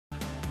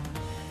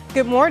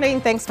Good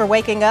morning. Thanks for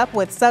waking up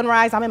with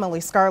Sunrise. I'm Emily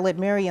Scarlett.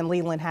 Mary and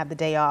Leland have the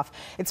day off.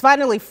 It's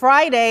finally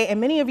Friday, and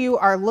many of you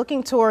are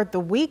looking toward the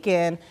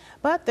weekend,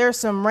 but there's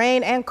some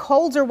rain and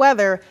colder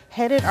weather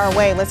headed our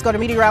way. Let's go to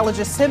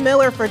meteorologist Tim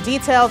Miller for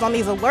details on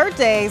these alert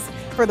days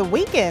for the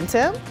weekend.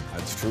 Tim?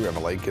 That's true,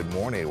 Emily. Good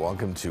morning.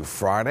 Welcome to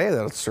Friday.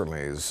 That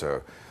certainly is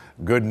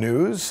good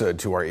news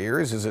to our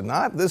ears, is it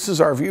not? This is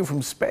our view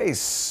from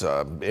space.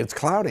 It's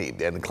cloudy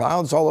and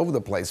clouds all over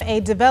the place. A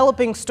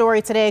developing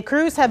story today.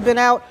 Crews have been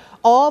out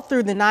all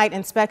through the night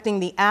inspecting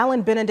the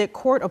Allen Benedict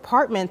Court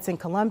apartments in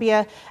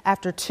Columbia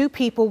after 2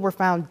 people were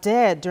found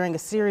dead during a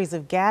series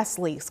of gas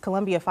leaks.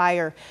 Columbia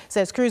Fire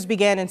says crews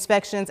began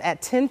inspections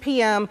at 10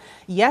 p.m.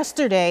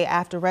 yesterday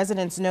after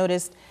residents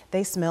noticed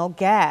they smelled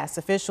gas.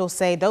 Officials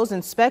say those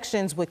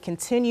inspections would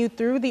continue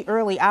through the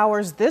early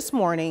hours this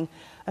morning.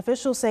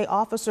 Officials say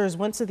officers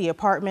went to the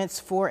apartments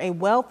for a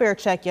welfare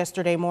check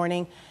yesterday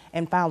morning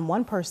and found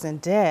 1 person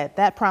dead.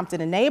 That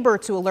prompted a neighbor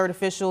to alert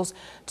officials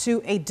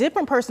to a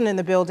different person in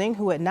the building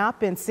who had not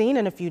been seen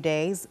in a few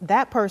days.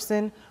 That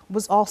person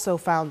was also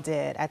found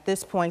dead. At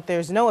this point,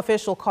 there's no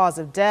official cause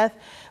of death,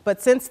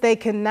 but since they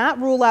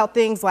cannot rule out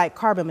things like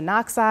carbon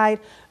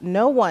monoxide,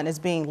 no one is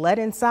being let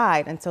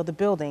inside until the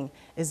building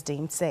is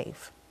deemed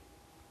safe.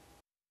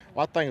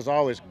 Well, I think it's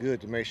always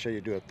good to make sure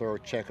you do a thorough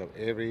check of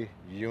every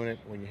unit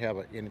when you have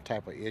any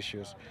type of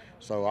issues.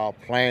 So our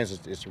plans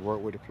is to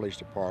work with the police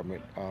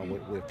department,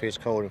 with his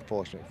code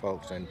enforcement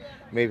folks, and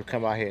maybe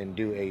come out here and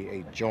do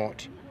a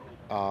joint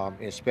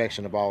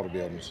inspection of all the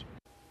buildings.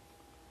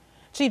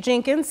 Chief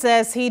Jenkins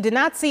says he did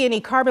not see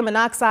any carbon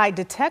monoxide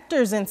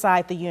detectors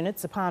inside the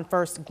units upon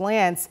first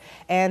glance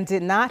and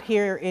did not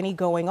hear any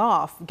going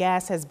off.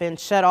 Gas has been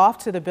shut off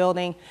to the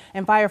building,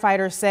 and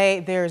firefighters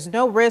say there's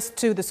no risk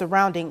to the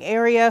surrounding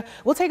area.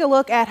 We'll take a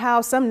look at how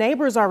some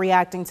neighbors are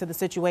reacting to the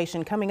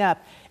situation coming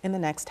up in the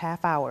next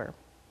half hour.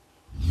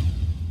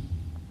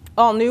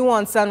 All new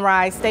on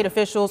Sunrise, state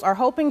officials are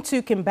hoping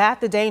to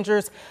combat the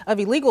dangers of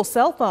illegal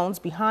cell phones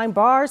behind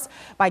bars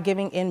by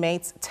giving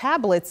inmates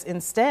tablets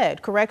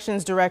instead.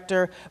 Corrections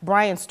Director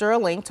Brian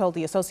Sterling told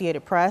the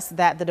Associated Press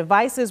that the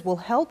devices will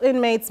help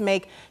inmates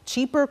make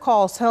cheaper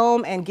calls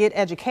home and get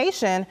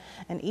education,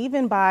 and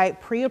even buy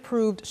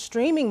pre-approved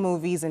streaming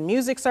movies and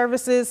music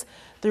services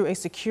through a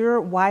secure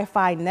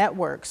Wi-Fi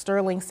network.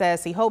 Sterling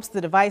says he hopes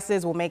the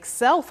devices will make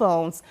cell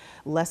phones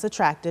less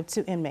attractive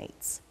to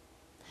inmates.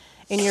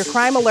 In your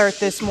crime alert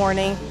this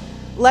morning,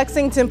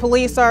 Lexington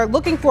police are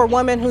looking for a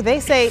woman who they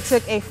say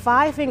took a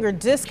 5-finger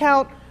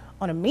discount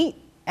on a meat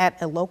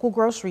at a local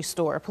grocery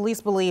store.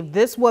 Police believe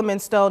this woman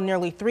stole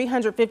nearly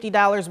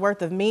 $350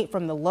 worth of meat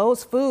from the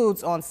Lowe's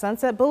Foods on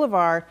Sunset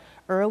Boulevard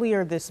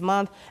earlier this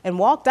month and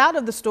walked out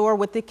of the store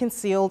with it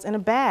concealed in a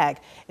bag.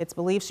 It's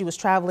believed she was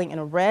traveling in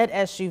a red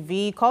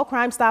SUV. Call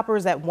Crime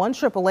Stoppers at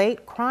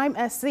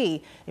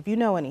 1-888-CRIME-SC if you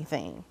know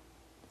anything.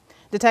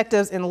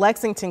 Detectives in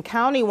Lexington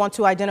County want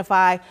to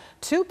identify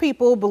 2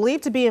 people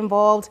believed to be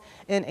involved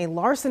in a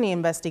larceny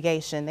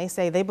investigation. They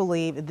say they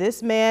believe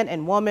this man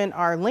and woman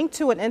are linked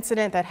to an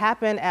incident that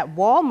happened at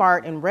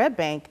Walmart in Red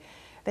Bank.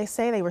 They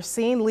say they were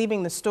seen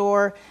leaving the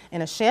store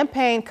in a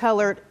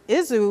champagne-colored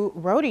Isuzu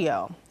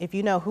Rodeo. If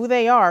you know who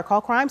they are, call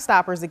Crime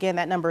Stoppers. Again,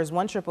 that number is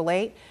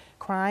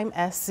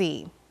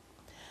 1-888-CRIME-SC.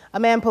 A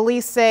man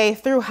police say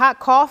threw hot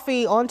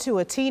coffee onto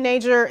a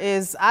teenager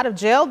is out of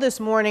jail this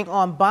morning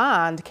on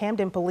bond.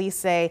 Camden police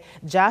say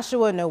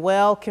Joshua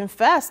Noel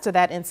confessed to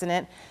that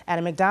incident at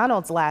a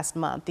McDonald's last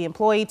month. The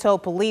employee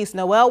told police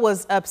Noel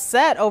was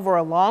upset over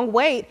a long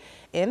wait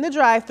in the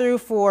drive-thru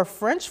for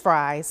French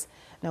fries.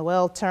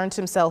 Noel turned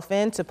himself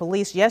in to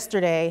police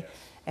yesterday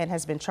and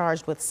has been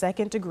charged with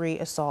 2nd-degree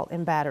assault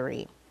and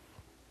battery.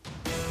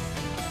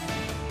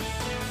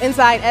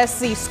 Inside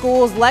SC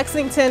schools,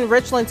 Lexington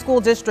Richland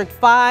School District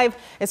 5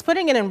 is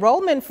putting an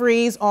enrollment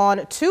freeze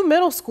on 2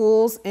 middle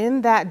schools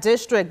in that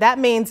district. That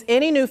means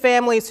any new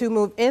families who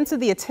move into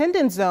the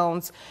attendance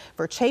zones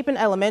for Chapin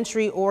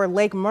Elementary or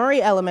Lake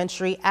Murray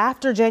Elementary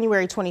after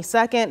January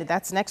 22nd,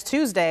 that's next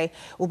Tuesday,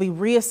 will be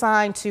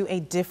reassigned to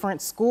a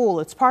different school.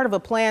 It's part of a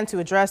plan to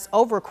address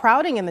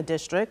overcrowding in the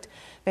district.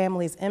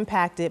 Families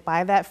impacted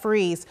by that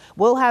freeze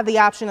will have the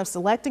option of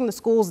selecting the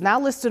schools now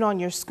listed on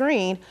your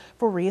screen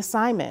for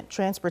reassignment.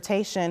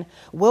 Transportation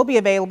will be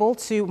available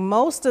to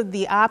most of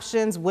the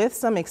options with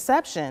some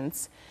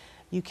exceptions.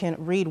 You can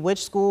read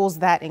which schools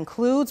that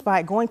includes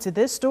by going to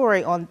this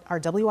story on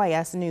our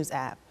WIS News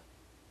app.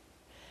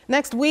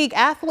 Next week,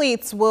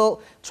 athletes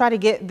will try to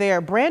get their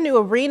brand new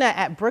arena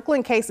at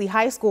Brooklyn Casey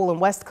High School in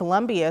West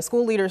Columbia.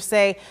 School leaders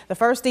say the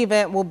first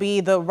event will be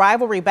the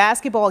rivalry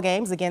basketball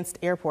games against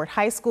Airport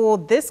High School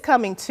this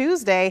coming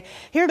Tuesday.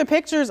 Here are the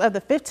pictures of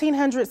the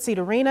 1,500-seat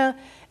arena,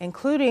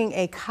 including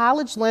a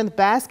college-length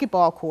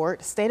basketball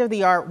court,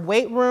 state-of-the-art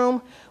weight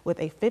room with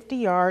a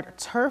 50-yard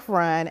turf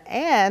run,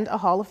 and a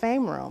Hall of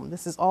Fame room.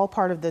 This is all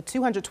part of the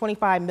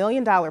 $225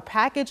 million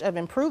package of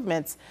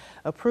improvements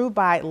approved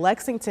by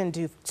Lexington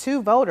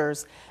 2 voters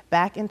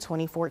back in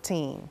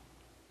 2014.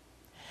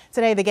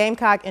 Today, the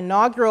Gamecock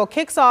inaugural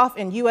kicks off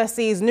in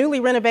USC's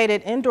newly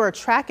renovated indoor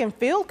track and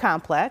field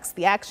complex.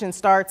 The action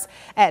starts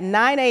at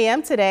 9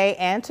 a.m. today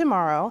and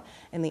tomorrow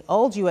in the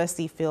old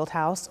USC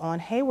Fieldhouse on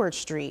Hayward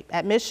Street.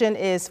 Admission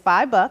is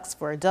 $5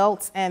 for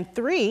adults and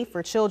 $3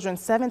 for children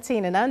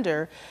 17 and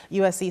under.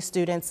 USC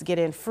students get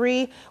in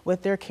free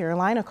with their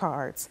Carolina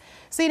cards.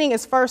 Seating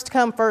is first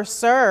come, first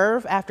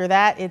serve. After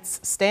that, it's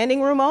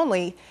standing room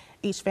only.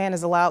 Each fan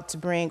is allowed to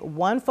bring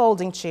one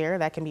folding chair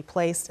that can be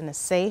placed in a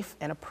safe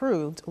and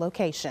approved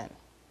location.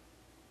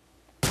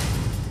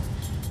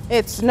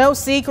 It's no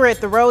secret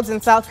the roads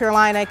in South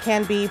Carolina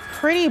can be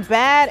pretty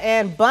bad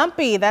and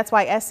bumpy. That's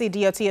why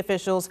SCDOT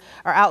officials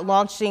are out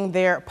launching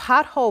their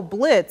pothole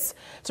blitz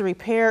to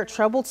repair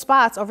troubled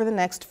spots over the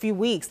next few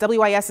weeks.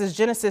 WIS's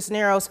Genesis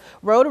Narrows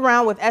rode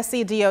around with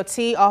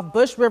SCDOT off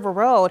Bush River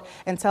Road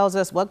and tells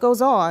us what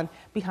goes on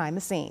behind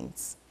the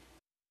scenes.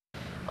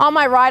 On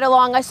my ride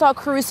along, I saw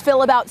crews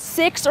fill about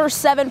 6 or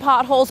 7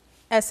 potholes.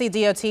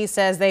 SCDOT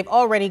says they've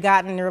already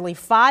gotten nearly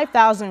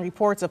 5,000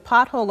 reports of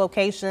pothole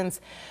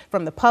locations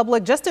from the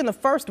public just in the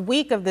first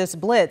week of this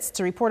blitz.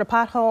 To report a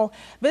pothole,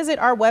 visit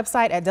our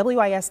website at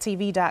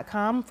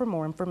wistv.com for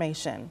more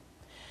information.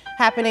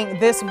 Happening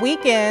this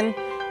weekend,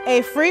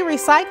 a free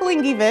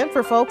recycling event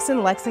for folks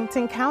in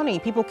Lexington County.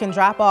 People can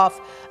drop off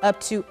up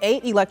to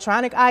 8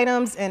 electronic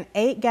items and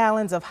 8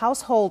 gallons of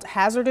household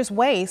hazardous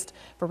waste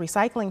for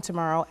recycling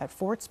tomorrow at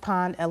Forts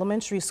Pond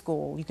Elementary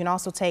School. You can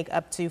also take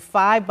up to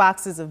 5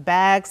 boxes of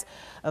bags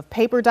of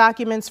paper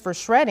documents for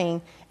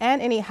shredding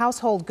and any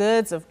household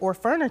goods or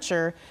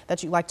furniture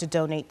that you'd like to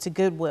donate to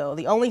Goodwill.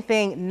 The only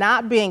thing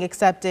not being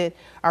accepted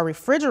are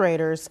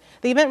refrigerators.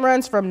 The event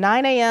runs from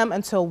 9 a.m.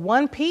 until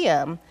 1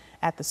 p.m.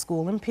 at the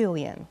school in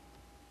Pelion.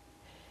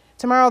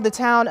 Tomorrow, the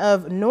town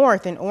of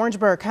North in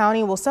Orangeburg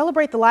County will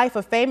celebrate the life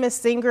of famous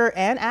singer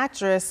and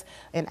actress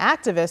and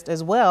activist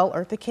as well,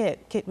 Eartha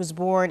Kitt. Kitt was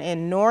born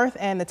in North,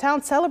 and the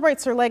town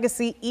celebrates her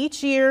legacy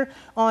each year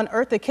on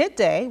Eartha Kitt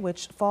Day,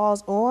 which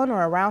falls on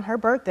or around her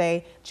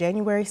birthday,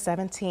 January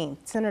 17th.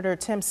 Senator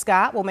Tim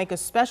Scott will make a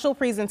special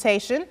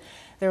presentation.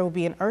 There will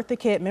be an Eartha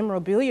Kitt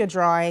memorabilia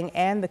drawing,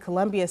 and the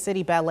Columbia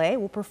City Ballet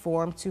will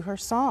perform to her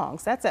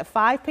songs. That's at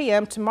 5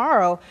 p.m.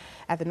 tomorrow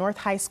at the North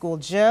High School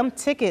gym.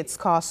 Tickets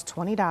cost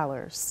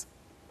 $20.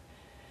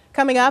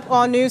 Coming up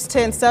on News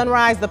 10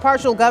 Sunrise, the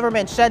partial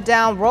government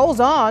shutdown rolls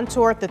on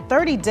toward the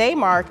 30-day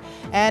mark,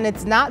 and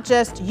it's not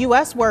just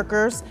U.S.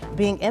 workers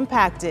being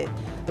impacted.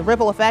 The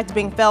ripple effect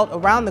being felt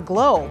around the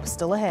globe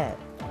still ahead.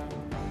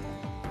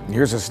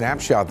 Here's a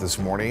snapshot this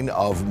morning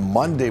of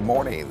Monday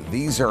morning.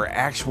 These are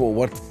actual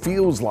what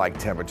feels like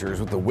temperatures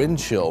with the wind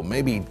chill,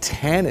 maybe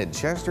 10 in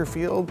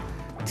Chesterfield,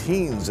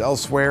 teens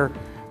elsewhere.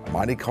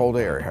 Mighty cold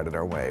air headed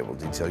our way. We'll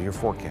detail your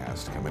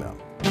forecast coming up.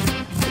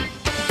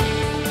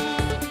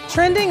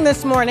 Trending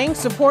this morning,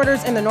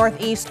 supporters in the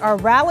Northeast are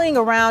rallying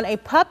around a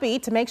puppy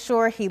to make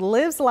sure he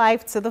lives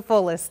life to the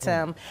fullest,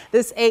 Tim.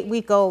 This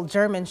 8-week-old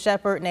German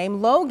Shepherd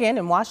named Logan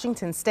in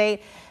Washington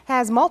State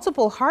has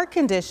multiple heart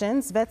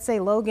conditions. Vets say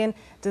Logan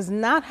does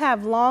not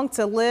have long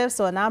to live,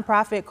 so a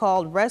nonprofit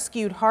called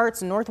Rescued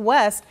Hearts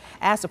Northwest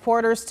asked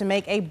supporters to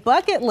make a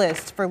bucket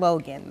list for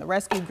Logan. The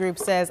rescue group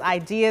says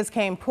ideas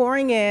came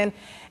pouring in,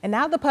 and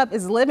now the pup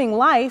is living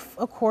life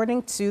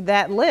according to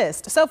that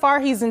list. So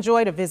far, he's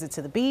enjoyed a visit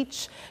to the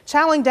beach,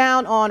 chowing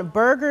down on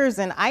burgers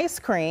and ice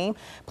cream,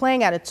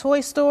 playing at a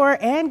toy store,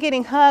 and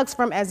getting hugs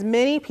from as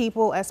many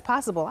people as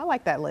possible. I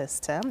like that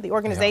list, Tim. The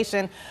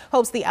organization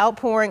hopes the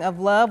outpouring of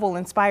love will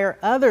inspire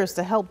others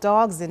to help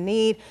dogs in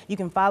need. You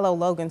can follow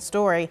Logan's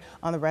story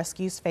on the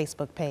rescue's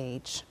Facebook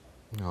page.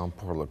 Oh,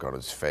 poor look on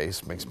his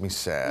face. Makes me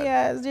sad.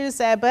 Yeah, it's just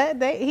sad,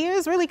 but he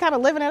is really kind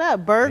of living it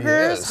up.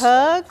 Burgers,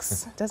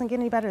 hugs. Doesn't get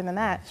any better than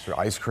that. Your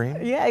ice cream?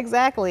 Yeah,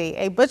 exactly.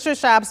 A butcher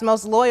shop's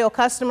most loyal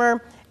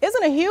customer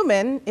isn't a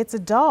human, it's a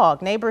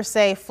dog. Neighbors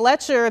say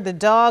Fletcher, the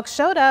dog,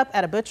 showed up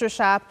at a butcher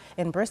shop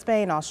in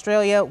Brisbane,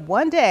 Australia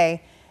one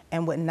day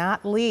and would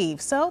not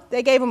leave. So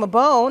they gave him a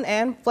bone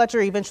and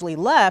Fletcher eventually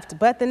left.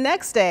 But the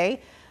next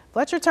day,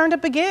 Fletcher turned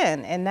up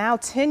again. And now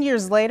 10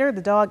 years later,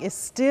 the dog is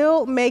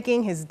still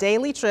making his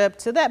daily trip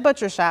to that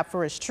butcher shop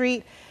for his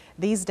treat.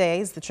 These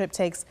days, the trip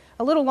takes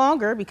a little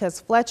longer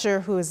because Fletcher,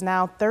 who is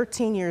now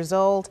 13 years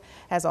old,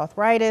 has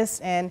arthritis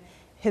and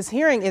his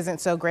hearing isn't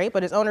so great,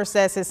 but his owner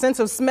says his sense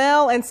of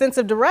smell and sense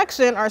of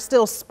direction are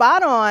still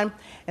spot on.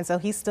 And so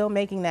he's still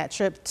making that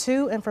trip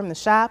to and from the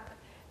shop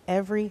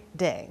every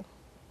day.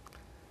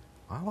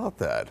 I love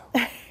that.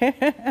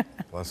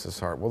 Bless his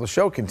heart. Well, the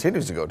show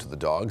continues to go to the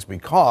dogs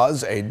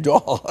because a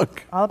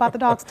dog All about the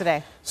dogs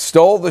today.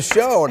 Stole the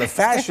show at a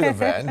fashion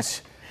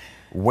event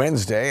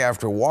Wednesday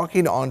after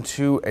walking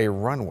onto a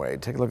runway.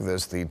 Take a look at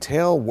this. The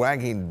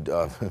tail-wagging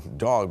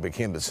dog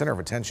became the center of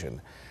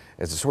attention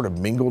as it sort of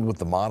mingled with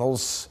the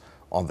models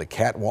on the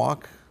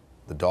catwalk.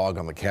 The dog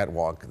on the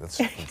catwalk, that's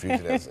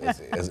confusing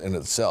as in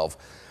itself.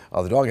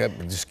 The dog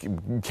just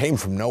came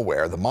from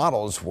nowhere. The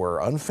models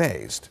were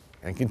unfazed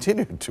and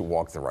continued to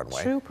walk the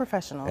runway. True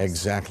professionals.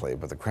 Exactly,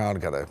 but the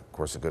crowd got, of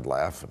course, a good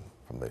laugh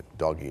from the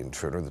doggy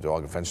intruder. The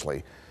dog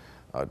eventually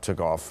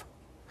took off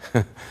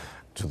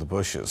to the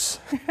bushes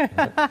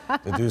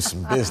to do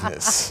some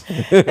business.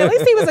 At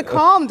least he was a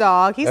calm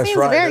dog. He seems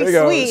right. very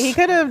There sweet. goes. He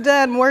could have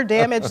done more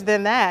damage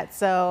than that.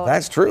 So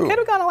That's true. It could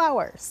have gone a lot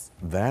worse.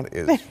 That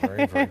is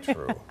very, very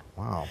true.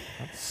 Wow,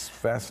 that's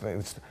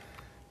fascinating.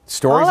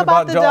 Stories All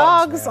about the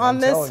dogs man, on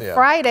I'm this telling you.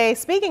 Friday.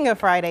 Speaking of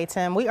Friday,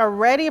 Tim, we are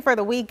ready for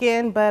the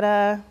weekend,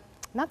 but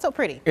not so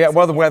pretty. Yeah,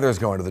 well, the weather is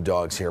going to the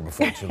dogs here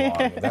before too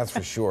long, that's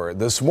for sure.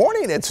 This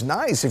morning, it's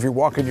nice if you're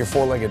walking your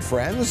four-legged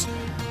friends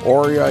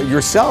or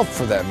yourself,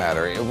 for that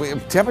matter.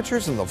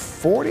 Temperatures in the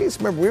 40s.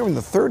 Remember, we were in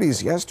the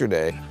 30s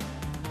yesterday.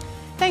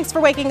 Thanks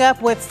for waking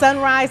up with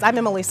Sunrise. I'm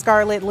Emily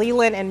Scarlett.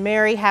 Leland and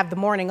Mary have the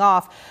morning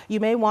off. You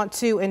may want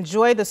to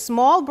enjoy the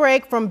small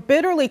break from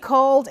bitterly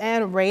cold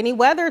and rainy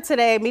weather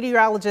today.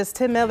 Meteorologist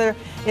Tim Miller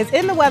is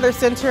in the Weather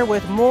Center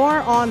with more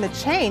on the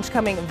change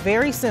coming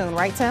very soon.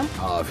 Right, Tim?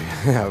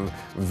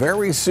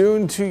 Very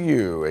soon to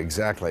you.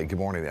 Exactly. Good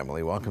morning,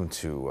 Emily. Welcome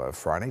to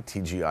Friday,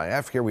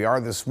 TGIF. Here we are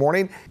this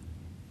morning.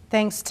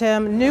 Thanks,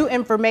 Tim. New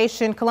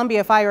information.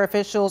 Columbia fire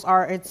officials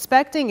are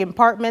inspecting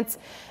apartments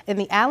in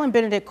the Allen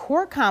Benedict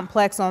Court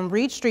Complex on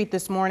Reed Street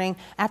this morning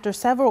after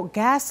several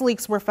gas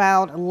leaks were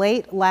found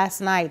late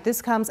last night.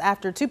 This comes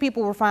after 2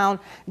 people were found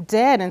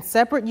dead in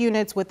separate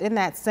units within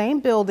that same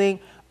building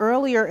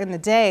earlier in the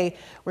day.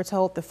 We're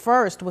told the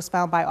first was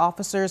found by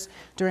officers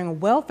during a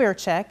welfare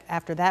check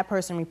after that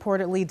person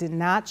reportedly did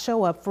not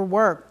show up for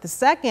work. The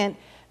second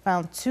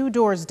found 2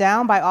 doors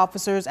down by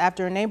officers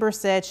after a neighbor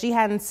said she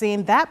hadn't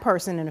seen that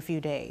person in a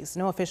few days.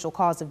 No official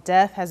cause of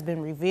death has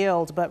been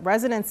revealed, but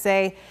residents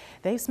say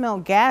they smell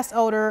gas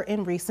odor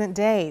in recent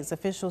days.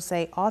 Officials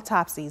say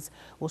autopsies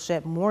will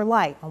shed more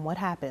light on what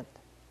happened.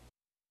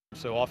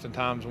 So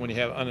oftentimes when you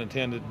have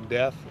unintended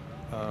death,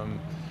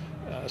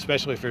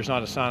 especially if there's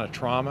not a sign of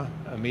trauma,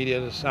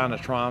 immediate sign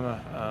of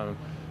trauma,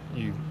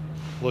 you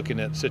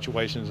looking at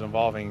situations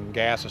involving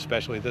gas,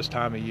 especially this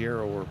time of year,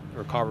 or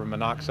carbon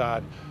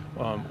monoxide,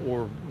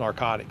 or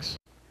narcotics.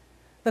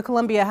 The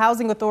Columbia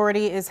Housing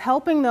Authority is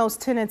helping those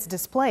tenants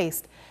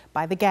displaced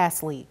by the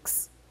gas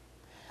leaks.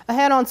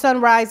 Ahead on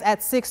Sunrise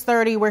at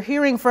 6:30, we're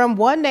hearing from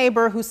one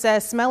neighbor who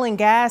says smelling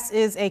gas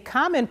is a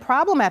common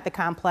problem at the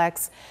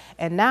complex,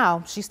 and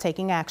now she's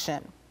taking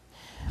action.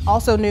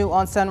 Also new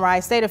on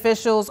Sunrise, state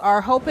officials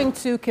are hoping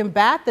to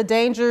combat the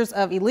dangers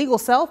of illegal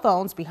cell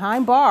phones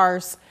behind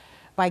bars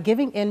by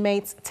giving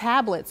inmates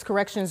tablets.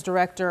 Corrections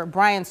Director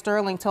Brian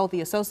Sterling told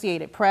the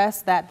Associated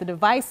Press that the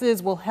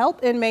devices will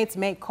help inmates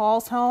make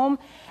calls home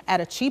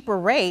at a cheaper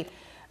rate,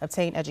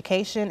 obtain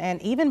education,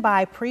 and even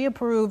buy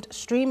pre-approved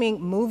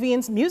streaming movie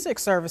and music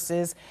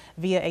services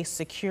via a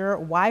secure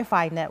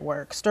Wi-Fi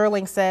network.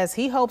 Sterling says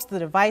he hopes the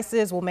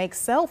devices will make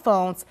cell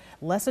phones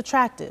less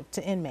attractive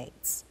to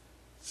inmates.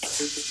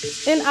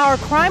 In our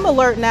crime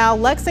alert now,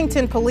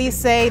 Lexington police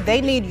say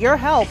they need your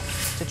help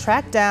to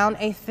track down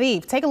a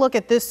thief. Take a look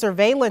at this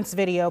surveillance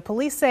video.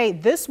 Police say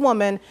this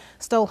woman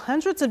stole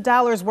hundreds of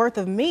dollars worth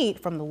of meat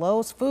from the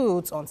Lowe's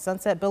Foods on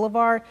Sunset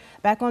Boulevard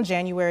back on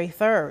January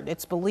 3rd.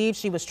 It's believed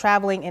she was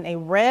traveling in a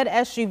red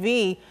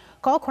SUV.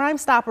 Call Crime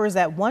Stoppers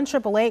at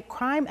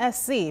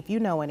 1-888-CRIME-SC if you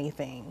know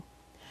anything.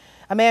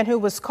 A man who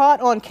was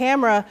caught on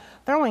camera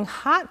throwing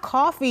hot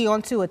coffee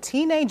onto a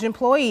teenage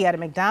employee at a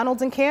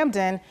McDonald's in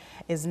Camden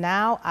is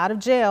now out of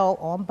jail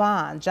on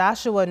bond.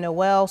 Joshua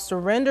Noel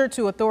surrendered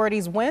to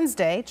authorities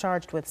Wednesday,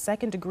 charged with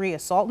second-degree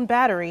assault and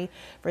battery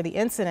for the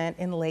incident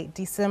in late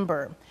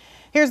December.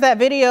 Here's that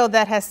video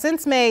that has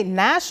since made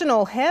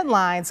national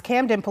headlines.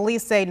 Camden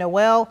police say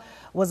Noel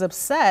was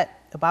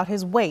upset about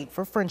his wait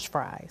for French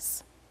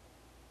fries.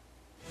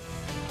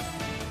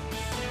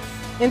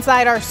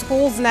 Inside our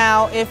schools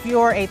now, if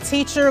you're a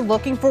teacher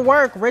looking for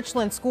work,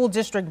 Richland School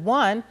District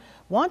 1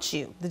 wants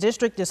you. The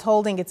district is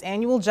holding its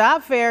annual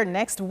job fair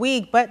next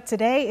week, but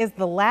today is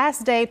the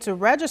last day to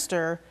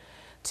register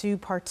to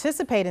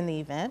participate in the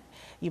event.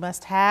 You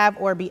must have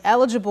or be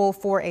eligible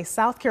for a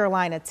South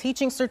Carolina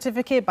teaching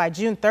certificate by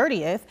June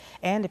 30th.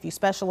 And if you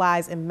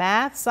specialize in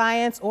math,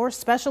 science, or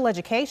special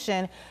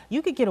education,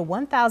 you could get a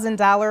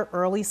 $1,000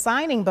 early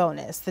signing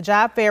bonus. The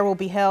job fair will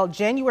be held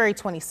January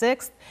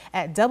 26th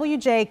at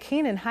W.J.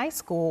 Keenan High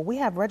School. We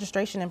have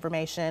registration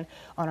information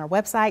on our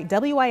website,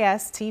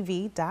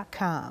 wistv.com.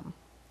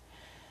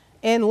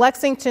 In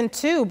Lexington,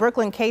 too,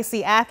 Brooklyn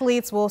KC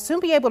athletes will soon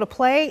be able to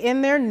play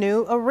in their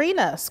new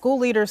arena. School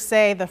leaders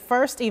say the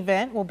first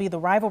event will be the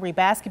rivalry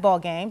basketball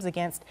games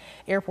against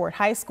Airport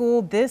High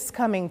School this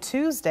coming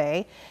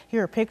Tuesday.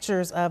 Here are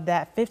pictures of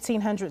that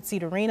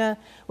 1,500-seat arena,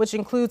 which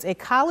includes a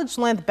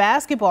college-length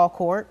basketball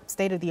court,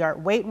 state-of-the-art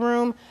weight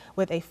room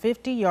with a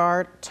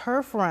 50-yard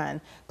turf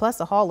run, plus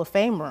a Hall of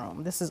Fame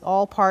room. This is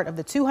all part of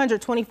the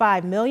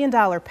 $225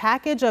 million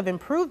package of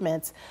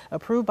improvements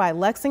approved by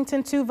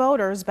Lexington 2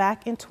 voters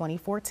back in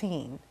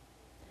 2014.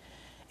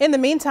 In the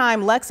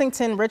meantime,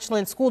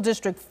 Lexington-Richland School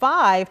District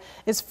 5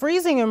 is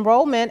freezing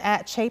enrollment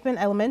at Chapin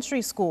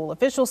Elementary School.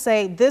 Officials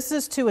say this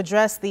is to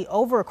address the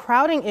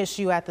overcrowding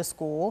issue at the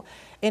school.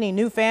 Any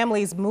new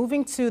families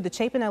moving to the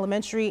Chapin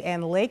Elementary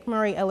and Lake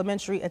Murray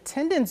Elementary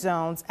attendance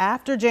zones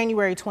after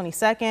January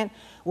 22nd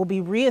will be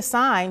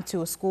reassigned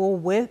to a school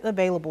with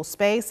available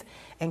space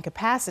and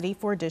capacity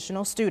for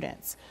additional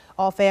students.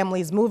 All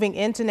families moving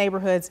into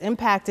neighborhoods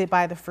impacted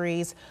by the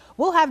freeze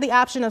will have the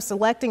option of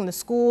selecting the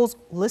schools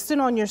listed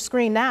on your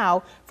screen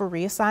now for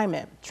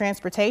reassignment.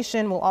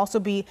 Transportation will also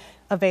be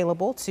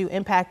available to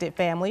impacted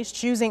families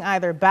choosing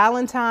either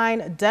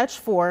Ballantyne, Dutch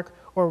Fork,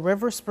 or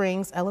River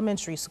Springs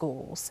elementary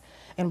schools.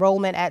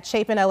 Enrollment at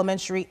Chapin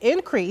Elementary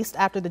increased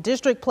after the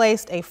district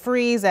placed a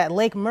freeze at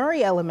Lake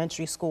Murray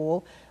Elementary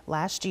School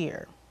last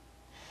year.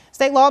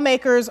 State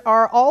lawmakers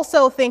are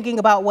also thinking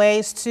about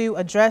ways to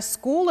address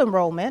school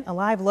enrollment. A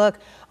live look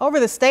over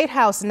the State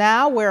House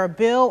now, where a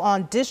bill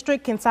on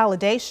district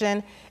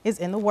consolidation is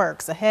in the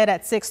works. Ahead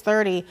at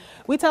 6:30,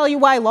 we tell you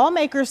why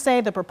lawmakers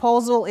say the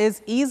proposal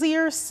is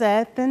easier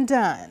said than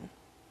done.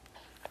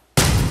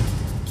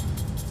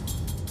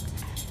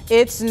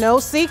 It's no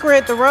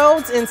secret the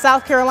roads in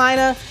South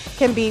Carolina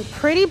can be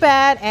pretty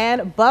bad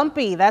and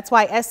bumpy. That's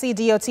why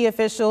SCDOT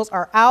officials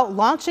are out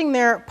launching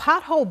their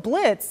pothole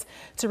blitz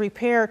to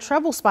repair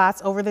trouble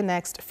spots over the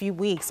next few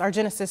weeks. Our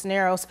Genesis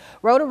Narrows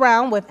rode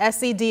around with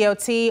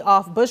SCDOT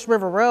off Bush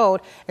River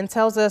Road and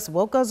tells us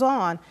what goes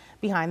on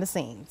behind the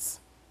scenes.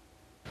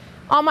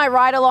 On my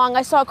ride along,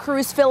 I saw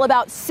crews fill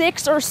about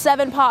 6 or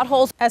 7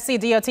 potholes.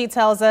 SCDOT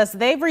tells us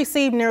they've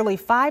received nearly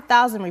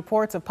 5,000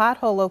 reports of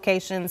pothole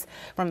locations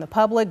from the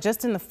public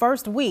just in the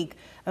first week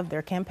of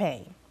their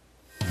campaign.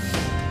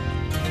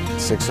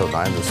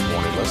 6:09 this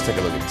morning. Let's take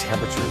a look at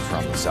temperatures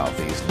from the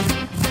southeast.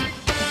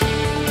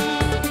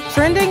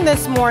 Trending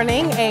this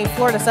morning, a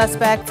Florida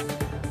suspect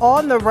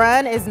on the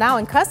run is now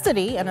in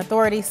custody, and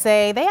authorities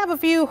say they have a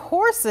few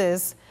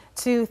horses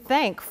to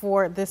thank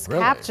for this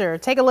capture.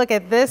 Take a look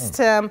at this,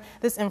 Tim,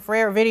 this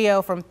infrared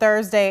video from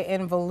Thursday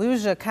in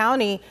Volusia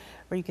County,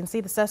 where you can see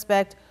the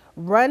suspect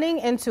running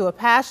into a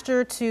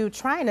pasture to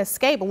try and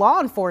escape law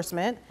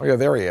enforcement. Oh yeah,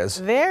 there he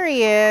is. There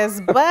he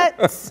is,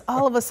 but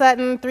all of a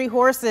sudden 3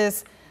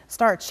 horses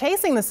start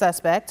chasing the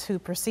suspect, who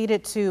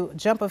proceeded to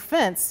jump a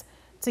fence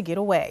to get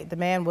away. The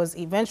man was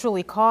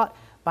eventually caught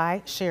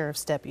by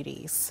sheriff's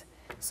deputies.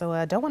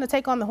 So don't want to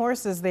take on the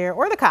horses there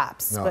or the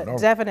cops, but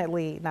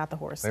definitely not the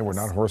horses. They were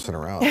not horsing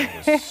around. It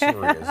was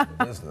serious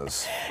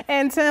business.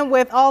 And Tim,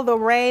 with all the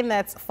rain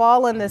that's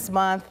fallen this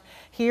month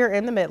here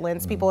in the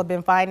Midlands, people have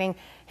been finding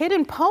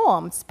hidden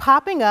poems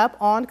popping up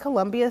on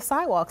Columbia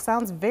sidewalks.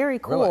 Sounds very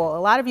cool. Really?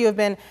 A lot of you have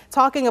been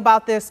talking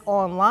about this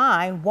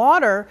online.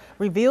 Water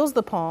reveals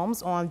the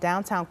poems on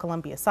downtown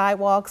Columbia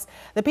sidewalks.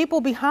 The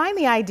people behind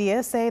the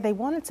idea say they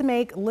wanted to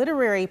make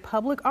literary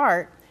public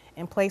art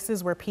in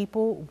places where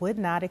people would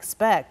not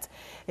expect.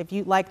 If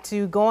you'd like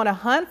to go on a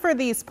hunt for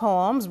these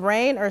poems,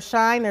 rain or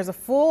shine, there's a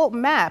full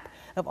map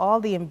of all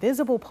the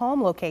invisible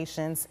poem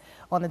locations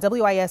on the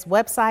WIS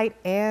website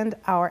and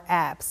our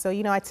app. So,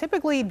 you know, I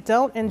typically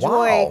don't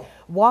enjoy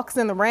walks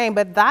in the rain,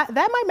 but that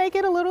might make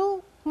it a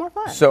little more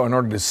fun. So in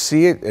order to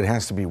see it, it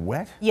has to be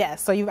wet?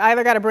 Yes, so you've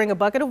either got to bring a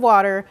bucket of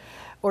water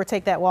or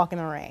take that walk in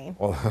the rain.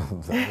 Well,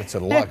 that's a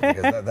luck,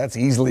 because that's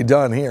easily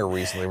done here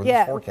recently with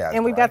the forecast.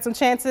 And we've got some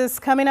chances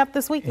coming up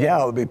this weekend. Yeah,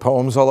 there'll be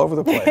poems all over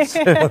the place.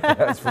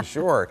 That's for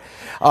sure.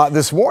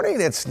 This morning,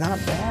 it's not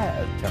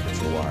bad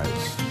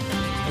temperature-wise.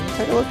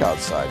 Take a look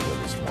outside here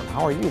this morning.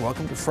 How are you?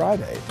 Welcome to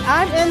Friday.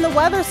 I'm in the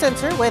Weather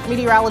Center with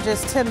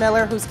meteorologist Tim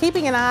Miller, who's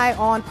keeping an eye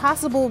on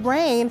possible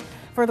rain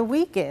for the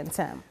weekend,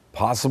 Tim.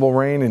 Possible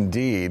rain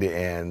indeed,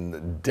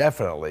 and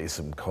definitely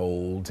some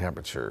cold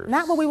temperatures.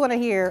 Not what we want to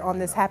hear on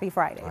this happy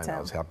Friday, Tim. I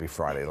know, it's happy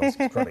Friday. Let's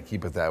try to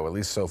keep it that way, at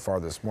least so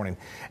far this morning.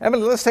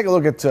 Emily, let's take a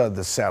look at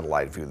the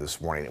satellite view this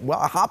morning. Well,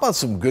 how about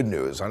some good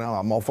news? I know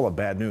I'm all full of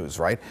bad news,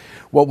 right?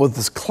 Well, with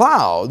this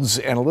clouds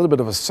and a little bit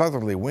of a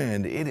southerly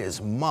wind, it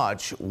is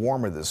much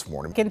warmer this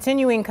morning.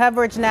 Continuing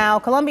coverage now,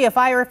 Columbia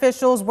fire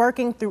officials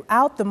working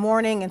throughout the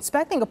morning,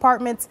 inspecting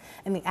apartments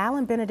in the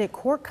Allen Benedict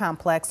Court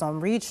Complex on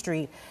Reed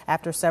Street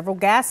after several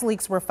gas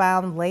leaks were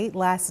found late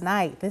last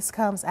night. This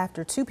comes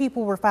after 2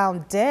 people were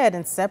found dead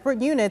in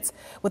separate units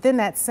within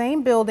that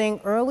same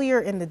building earlier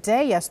in the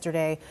day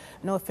yesterday.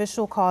 No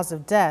official cause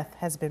of death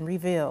has been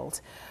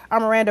revealed. Our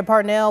Miranda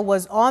Parnell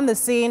was on the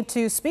scene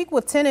to speak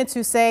with tenants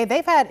who say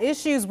they've had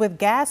issues with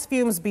gas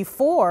fumes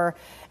before,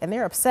 and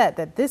they're upset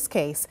that this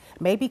case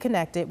may be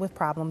connected with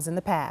problems in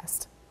the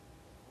past.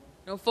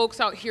 You know, folks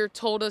out here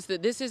told us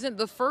that this isn't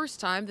the first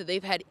time that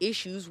they've had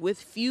issues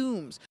with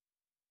fumes.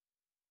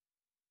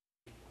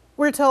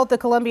 We're told the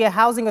Columbia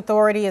Housing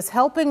Authority is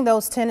helping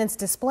those tenants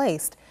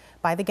displaced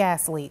by the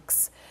gas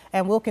leaks.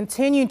 And we'll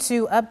continue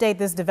to update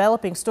this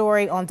developing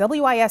story on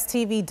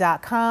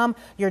WISTV.com,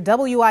 your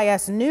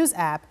WIS News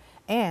app,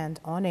 and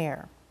on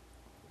air.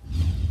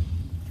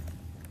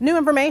 New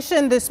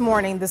information this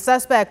morning. The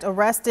suspect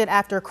arrested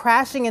after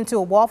crashing into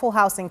a Waffle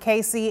House in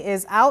Casey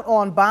is out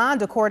on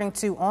bond, according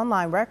to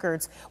online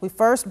records. We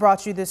first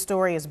brought you this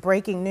story as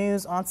breaking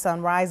news on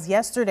Sunrise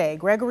yesterday.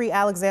 Gregory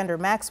Alexander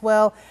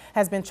Maxwell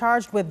has been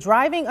charged with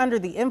driving under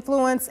the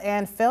influence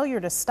and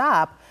failure to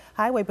stop.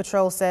 Highway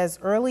Patrol says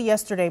early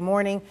yesterday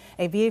morning,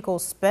 a vehicle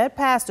sped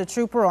past a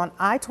trooper on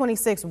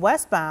I-26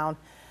 westbound.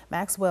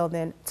 Maxwell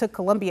then took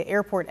Columbia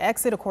Airport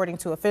exit, according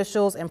to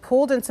officials, and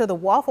pulled into the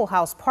Waffle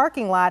House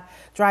parking lot,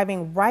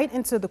 driving right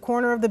into the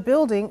corner of the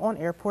building on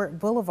Airport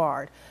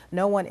Boulevard.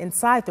 No one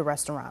inside the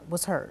restaurant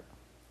was hurt.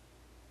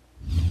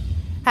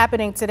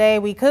 Happening today,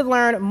 we could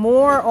learn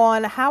more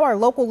on how our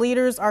local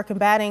leaders are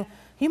combating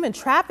human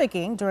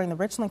trafficking during the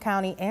Richland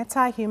County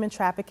Anti-Human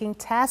Trafficking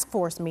Task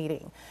Force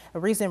meeting. A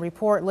recent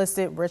report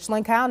listed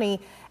Richland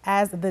County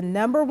as the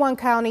 #1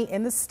 county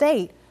in the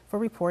state for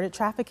reported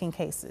trafficking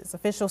cases.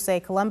 Officials say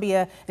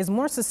Columbia is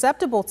more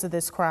susceptible to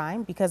this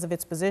crime because of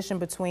its position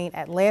between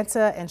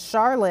Atlanta and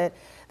Charlotte.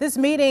 This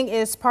meeting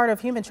is part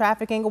of Human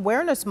Trafficking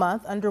Awareness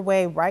Month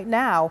underway right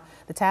now.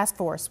 The task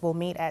force will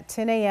meet at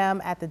 10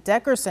 a.m. at the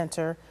Decker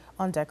Center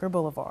on Decker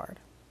Boulevard.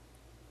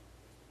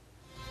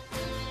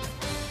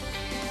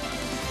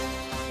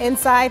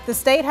 Inside the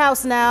State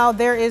House now,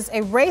 there is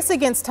a race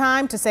against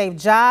time to save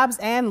jobs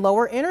and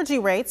lower energy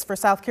rates for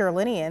South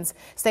Carolinians.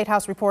 State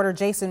House reporter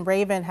Jason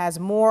Raven has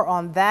more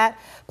on that,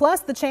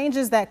 plus the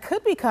changes that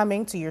could be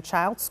coming to your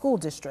child's school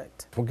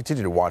district. We'll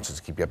continue to watch this,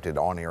 keep you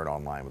updated on air and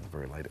online with the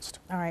very latest.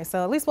 All right,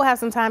 so at least we'll have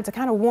some time to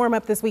kind of warm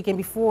up this weekend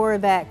before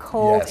that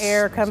cold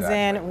air comes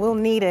in. We'll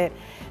need it.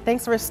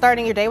 Thanks for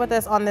starting your day with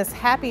us on this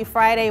happy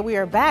Friday. We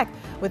are back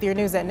with your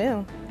news at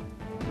noon.